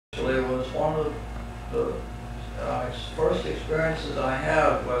Actually, it was one of the first experiences I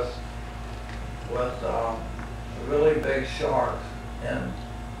had with a really big shark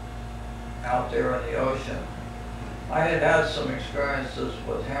out there in the ocean. I had had some experiences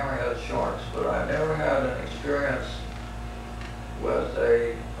with hammerhead sharks, but I never had an experience with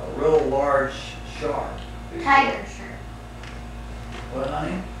a real large shark before. Tiger shark. What,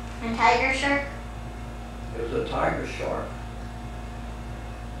 honey? A tiger shark? It was a tiger shark.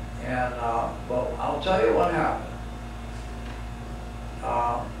 And, well, I'll tell you what happened.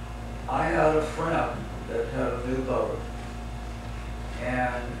 I had a friend that had a new boat,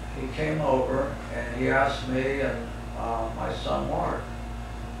 and he came over and he asked me and my son Mark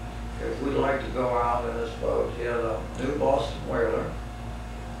if we'd like to go out in his boat. He had a new Boston whaler,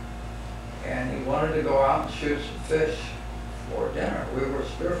 and he wanted to go out and shoot some fish for dinner. We were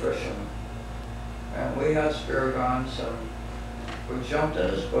spearfishing, and we had spear guns, and we jumped in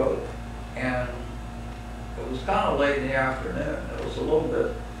his boat, and it was kind of late in the afternoon. It was a little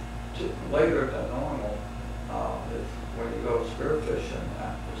bit later than normal when you go spearfishing.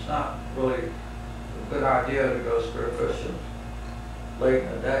 It's not really a good idea to go spearfishing late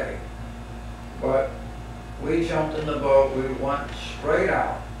in the day. But we jumped in the boat. We went straight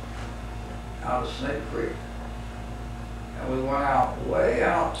out of Snake Creek, and we went out way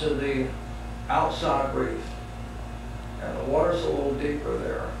out to the outside reef. And the water's a little deeper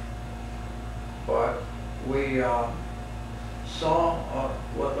there. But we saw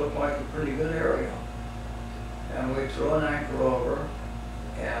what looked like a pretty good area. And we threw an anchor over,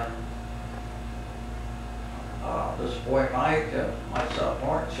 and this boy Mike and my son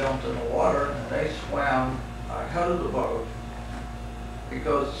Mark jumped in the water, and they swam ahead of the boat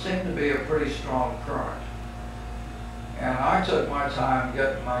because it seemed to be a pretty strong current. And I took my time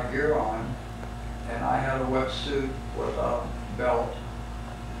getting my gear on, and I had a wetsuit with a belt,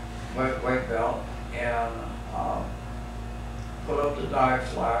 weight belt, and put up the dive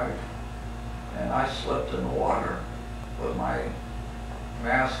flag, and I slipped in the water with my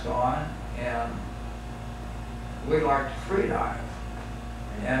mask on, and we like to free dive.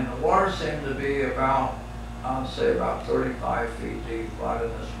 And the water seemed to be about, I'd say about 35 feet deep right in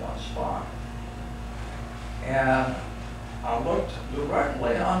this one spot. And I looked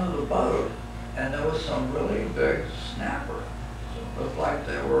directly under the boat, and there was some really big snapper. It looked like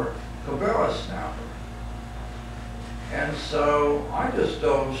they were Cabera snapper. And so I just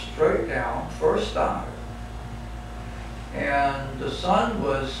dove straight down, first dive. And the sun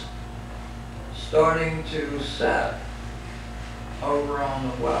was starting to set over on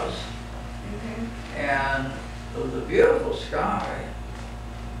the west. And it was a beautiful sky,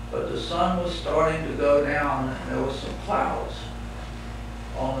 but the sun was starting to go down, and there was some clouds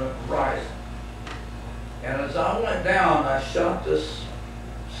on the horizon. And as I went down, I shot this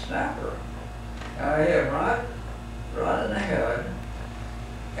snapper, and I hit him right in the head,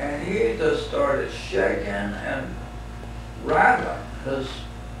 and he just started shaking and rattling, just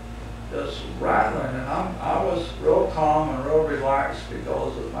rattling. And I was real calm and real relaxed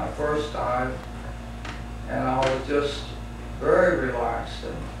because it was my first dive, and I was just very relaxed.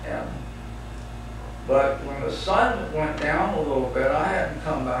 But when the sun went down a little bit, I hadn't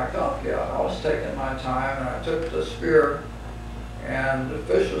come back up yet. I was taking my time, and I took the spear, and the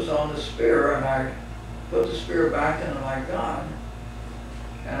fish was on the spear, and I put the spear back into my gun.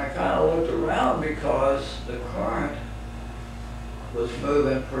 And I kind of looked around because the current was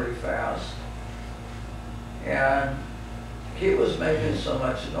moving pretty fast. And he was making so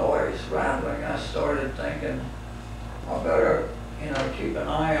much noise, rattling. I started thinking, I better, keep an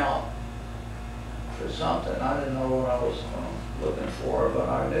eye out for something. I didn't know what I was looking for, but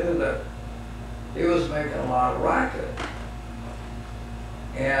I knew that he was making a lot of racket.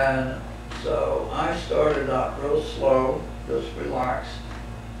 And so I started out real slow, just relaxed.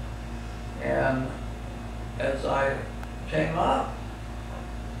 And as I came up,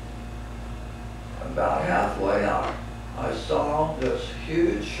 about halfway up, I saw this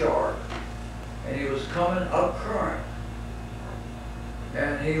huge shark, and he was coming up current.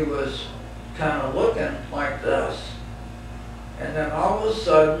 And he was kind of looking like this. And then all of a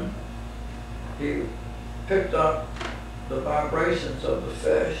sudden, he picked up the vibrations of the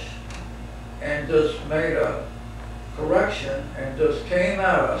fish and just made a correction and just came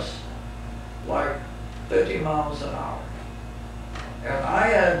at us like 50 miles an hour. And I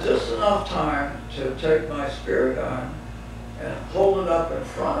had just enough time to take my spear gun and hold it up in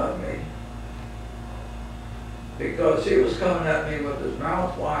front of me because he was coming at me with his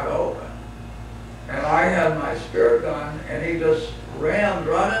mouth wide open. And I had my spear gun, and he just rammed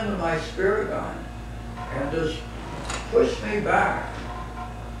right into my spear gun and just pushed me back.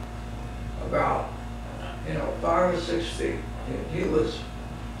 about, 5 or 6 feet. He was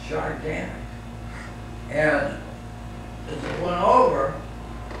gigantic. And as he went over,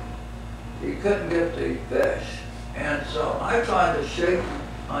 he couldn't get the fish. And so I tried to shake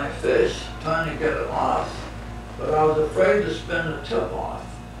my fish, trying to get it off, but I was afraid to spin the tip off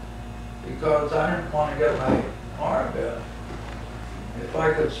because I didn't want to get my arm bit. If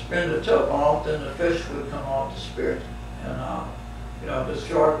I could spin the tip off, then the fish would come off the spear, and the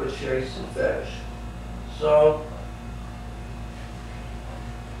shark would chase the fish. So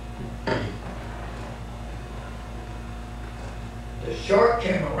the shark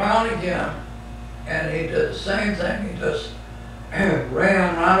came around again, and he did the same thing. He just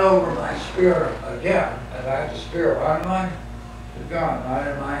ran right over my spear again, and I had the spear right in the gun, right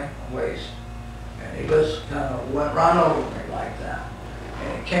in my waist. And he just kind of went right over me like that.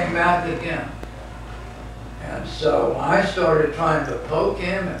 And he came back again. And so I started trying to poke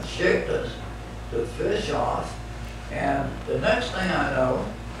him and shake the fish off. And the next thing I know,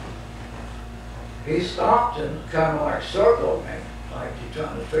 he stopped and kind of like circled me, like he's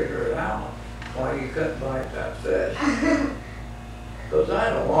trying to figure it out, why he couldn't bite that fish. Because I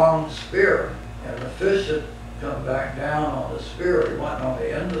had a long spear, and the fish had come back down on the spear. He went on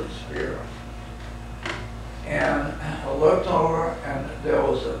the end of the spear. And I looked over, and there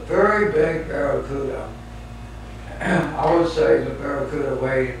was a very big barracuda. I would say the barracuda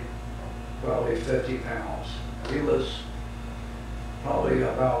weighed probably 50 pounds. He was probably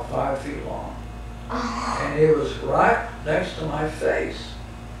about 5 feet long. And he was right next to my face.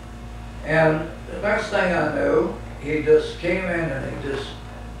 And the next thing I knew, he just came in and he just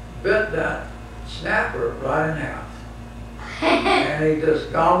bit that snapper right in half. And he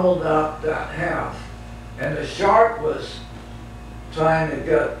just gobbled up that half. And the shark was trying to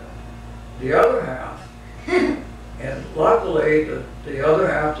get the other half. And luckily, the other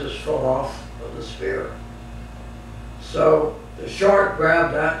half just fell off of the spear. So the shark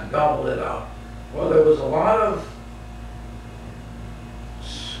grabbed that and gobbled it up. Well, there was a lot of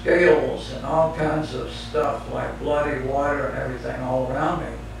scales and all kinds of stuff like bloody water and everything all around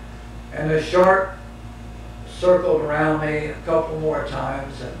me. And the shark circled around me a couple more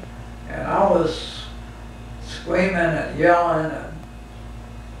times, and I was screaming and yelling and,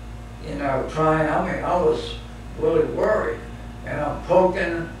 trying. I was really worried. And I'm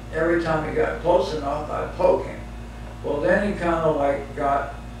poking. Every time he got close enough, I'd poke him. Well, then he kind of like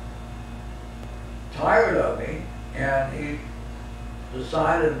got tired of me, and he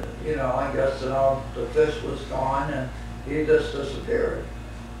decided, I guess that the fish was gone, and he just disappeared.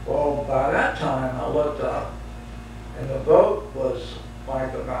 Well, by that time, I looked up, and the boat was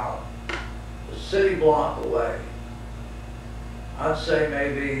like about a city block away. I'd say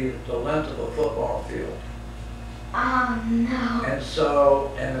maybe the length of a football field. Oh, no.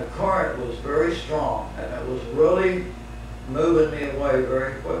 And the current was very strong, and it was really moving me away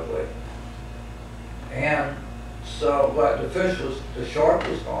very quickly. And so, but the shark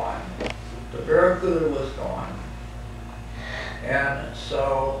was gone, the barracuda was gone, and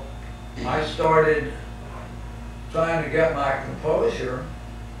so I started trying to get my composure,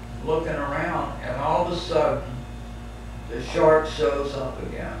 looking around, and all of a sudden, the shark shows up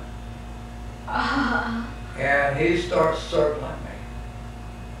again. And he starts circling me.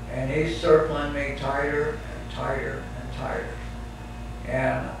 And he's circling me tighter and tighter and tighter.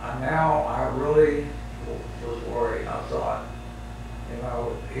 And now I really was worried. I thought,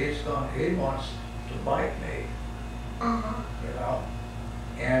 he wants to bite me.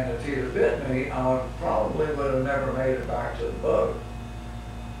 And if he'd have bit me, I probably would have never made it back to the boat.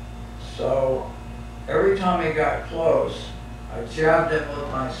 So every time he got close, I jabbed him with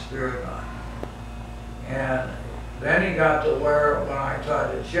my spear gun. And then he got to where when I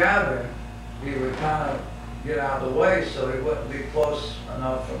tried to jab him, he would kind of get out of the way so he wouldn't be close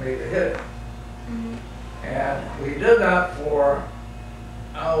enough for me to hit him. And we did that for,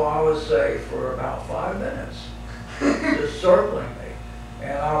 I would say for about 5 minutes, just circling me.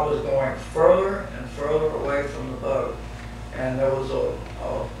 And I was going further and further away from the boat. And there was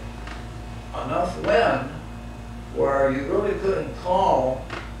enough wind where you really couldn't call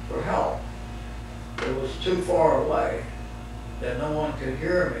for help. It was too far away that no one could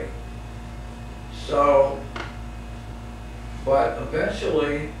hear me. So, but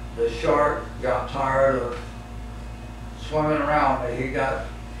eventually the shark got tired of swimming around me.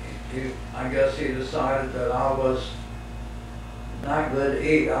 I guess he decided that I was not good to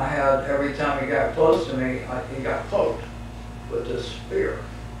eat. Every time he got close to me, he got poked with this spear.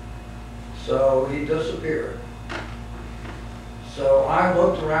 So he disappeared. So I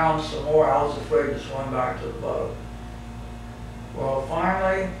looked around some more. I was afraid to swim back to the boat. Well,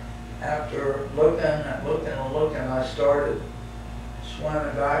 finally, after looking and looking and looking. I started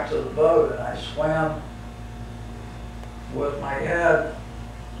swimming back to the boat, and I swam with my head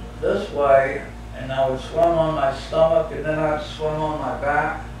this way, and I would swim on my stomach, and then I'd swim on my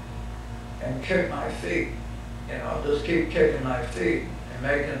back and kick my feet. You know, just keep kicking my feet and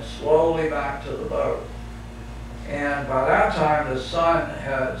making slowly back to the boat. And by that time, the sun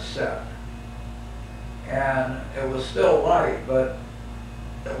had set. And it was still light, but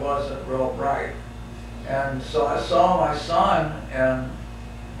it wasn't real bright. And so I saw my son and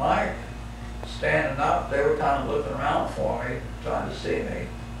Mike standing up. They were kind of looking around for me, trying to see me.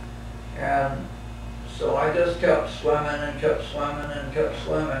 And so I just kept swimming and kept swimming and kept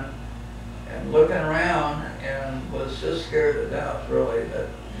swimming and looking around, and was just scared to death, really, that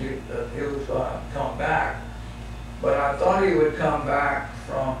he was going to come back. But I thought he would come back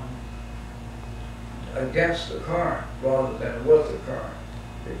from against the current rather than with the current,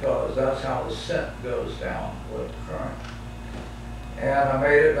 because that's how the scent goes down, with the current. And I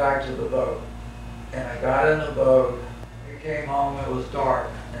made it back to the boat. And I got in the boat. We came home, it was dark,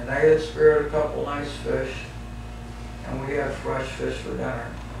 and they had speared a couple nice fish, and we had fresh fish for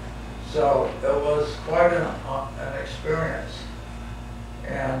dinner. So it was quite an experience.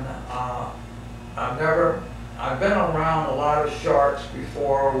 And I've been around a lot of sharks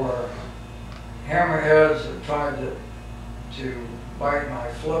before where hammerheads have tried to bite my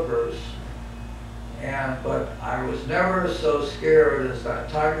flippers, but I was never so scared as that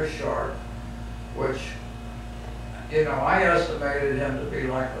tiger shark, which, you know, I estimated him to be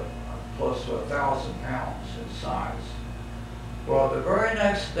like close to 1,000 pounds in size. Well, the very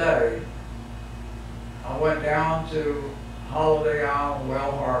next day, I went down to Holiday Island,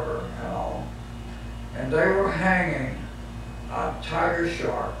 Well Harbor and all, and they were hanging a tiger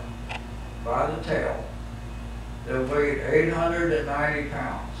shark by the tail that weighed 890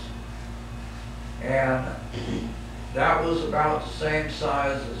 pounds. And that was about the same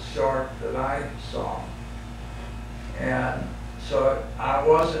size as the shark that I saw. And so I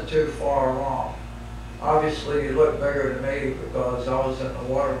wasn't too far wrong. Obviously, he looked bigger to me because I was in the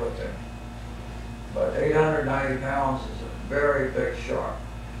water with him. But 890 pounds is a very big shark.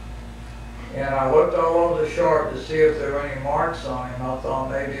 And I looked all over the shark to see if there were any marks on him. I thought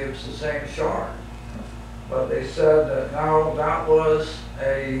maybe it was the same shark. But they said that no, that was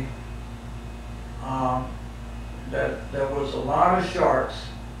that there was a lot of sharks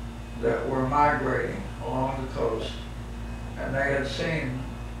that were migrating along the coast. And they had seen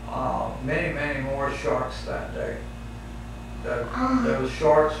many, many more sharks that day. Those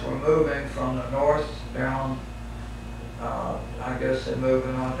sharks were moving from the north down, I guess they're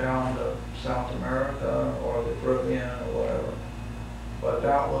moving on down to South America or the Caribbean or whatever. But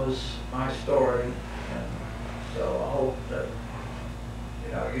that was my story, and so I hope that,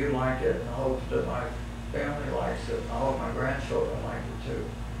 you know, you like it, and I hope that my family likes it, and I hope my grandchildren like it too.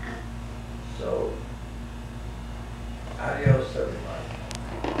 So, adios everybody.